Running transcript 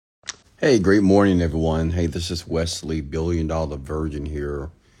Hey, great morning, everyone. Hey, this is Wesley, Billion Dollar Virgin here.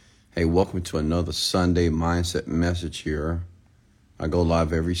 Hey, welcome to another Sunday Mindset Message here. I go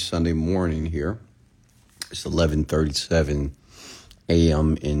live every Sunday morning here. It's 11:37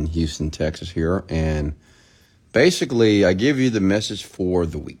 a.m. in Houston, Texas here. And basically, I give you the message for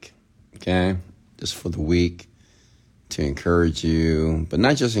the week, okay? Just for the week to encourage you, but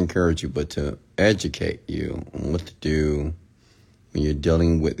not just encourage you, but to educate you on what to do when you're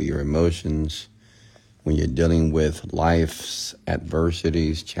dealing with your emotions, when you're dealing with life's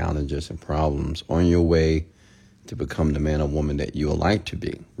adversities, challenges, and problems on your way to become the man or woman that you would like to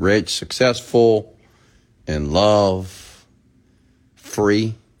be. Rich, successful, in love,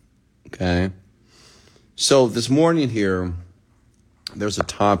 free, okay? So this morning here, there's a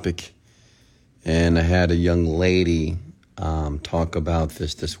topic, and I had a young lady talk about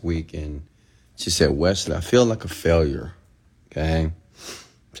this week, and she said, Wesley, I feel like a failure. Okay,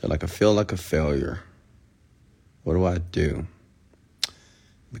 so I feel like a failure. What do I do?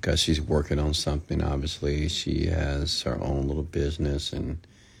 Because she's working on something, obviously. She has her own little business, and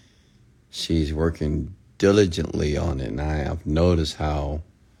she's working diligently on it. And I've noticed how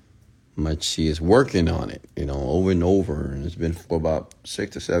much she is working on it, over and over. And it's been for about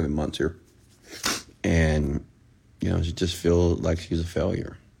 6 to 7 months here. And, she just feels like she's a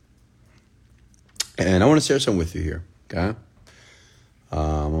failure. And I want to share something with you here, okay?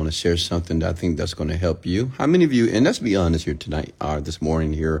 I want to share something that I think that's going to help you. How many of you, and let's be honest here tonight, this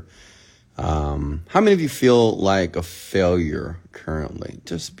morning here, how many of you feel like a failure currently?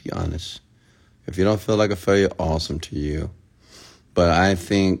 Just be honest. If you don't feel like a failure, awesome to you. But I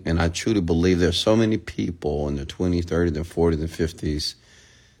think, and I truly believe there's so many people in their 20s, 30s, and 40s, and 50s,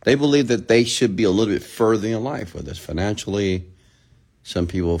 they believe that they should be a little bit further in life, whether it's financially. Some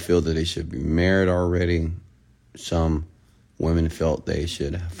people feel that they should be married already. Some women felt they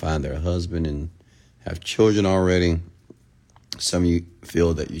should find their husband and have children already. Some of you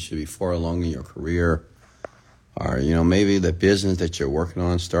feel that you should be far along in your career. Or, maybe the business that you're working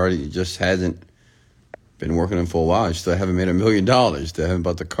on started, you just hasn't been working on for a while. You still haven't made $1 million. You still haven't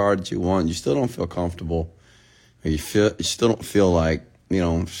bought the car that you want. You still don't feel comfortable. Or you still don't feel like,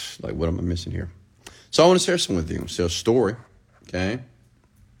 like, what am I missing here? So I want to share something with you. It's a story, okay?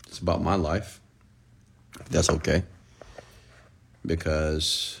 It's about my life. If that's okay.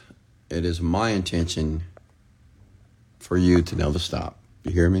 Because it is my intention for you to never stop.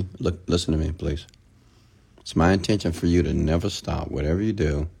 You hear me? Listen to me, please. It's my intention for you to never stop. Whatever you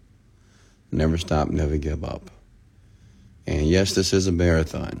do, never stop, never give up. And yes, this is a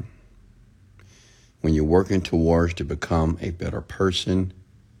marathon. When you're working towards to become a better person,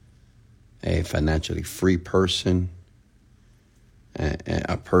 a financially free person,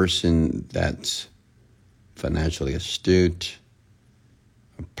 a person that's financially astute,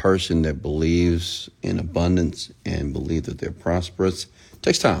 a person that believes in abundance and believes that they're prosperous. It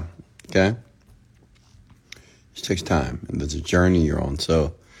takes time, okay? It takes time, and there's a journey you're on.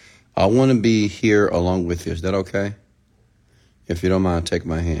 So I want to be here along with you. Is that okay? If you don't mind, take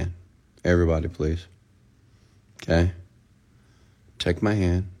my hand. Everybody, please. Okay? Take my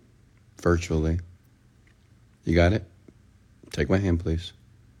hand virtually. You got it? Take my hand, please.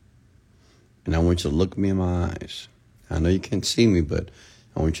 And I want you to look me in my eyes. I know you can't see me, but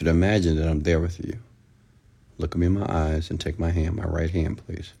I want you to imagine that I'm there with you. Look me in my eyes and take my hand, my right hand,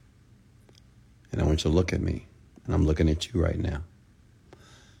 please. And I want you to look at me. And I'm looking at you right now.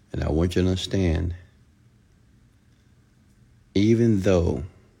 And I want you to understand, even though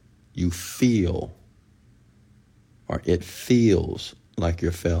you feel or it feels like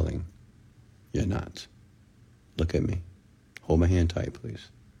you're failing, you're not. Look at me. Hold my hand tight, please.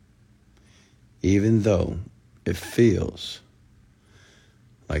 Even though it feels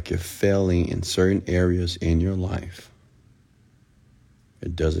like you're failing in certain areas in your life,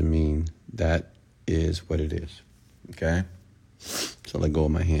 it doesn't mean that is what it is. Okay? So let go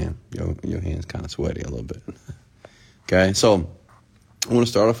of my hand. Your hand's kind of sweaty a little bit. Okay? So I want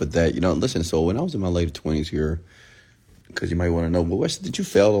to start off with that. Listen, so when I was in my late 20s here, because you might want to know, well, Wes, did you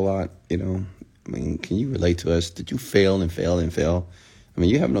fail a lot? Can you relate to us? Did you fail and fail and fail?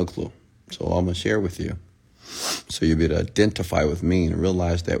 You have no clue. So I'm going to share with you, so you'll be able to identify with me and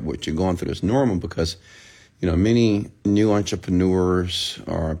realize that what you're going through is normal, because, many new entrepreneurs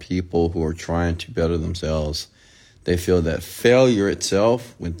or people who are trying to better themselves, they feel that failure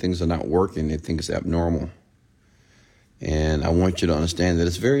itself, when things are not working, they think it's abnormal. And I want you to understand that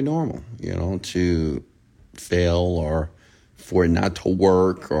it's very normal, to fail or for it not to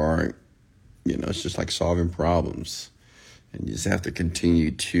work, or, it's just like solving problems. And you just have to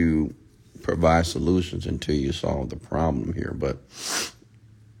continue to provide solutions until you solve the problem here. But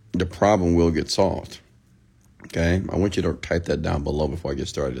the problem will get solved. Okay? I want you to type that down below before I get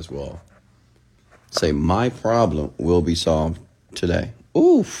started as well. Say, my problem will be solved today.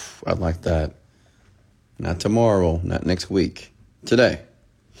 Oof, I like that. Not tomorrow, not next week. Today.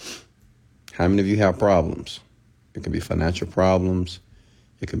 How many of you have problems? It can be financial problems.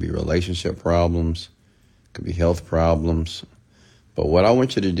 It can be relationship problems. It could be health problems. But what I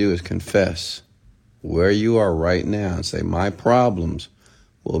want you to do is confess where you are right now and say, my problems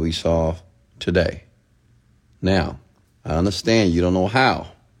will be solved today. Now, I understand you don't know how.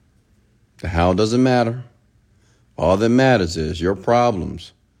 The how doesn't matter. All that matters is your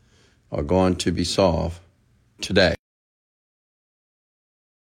problems are going to be solved today.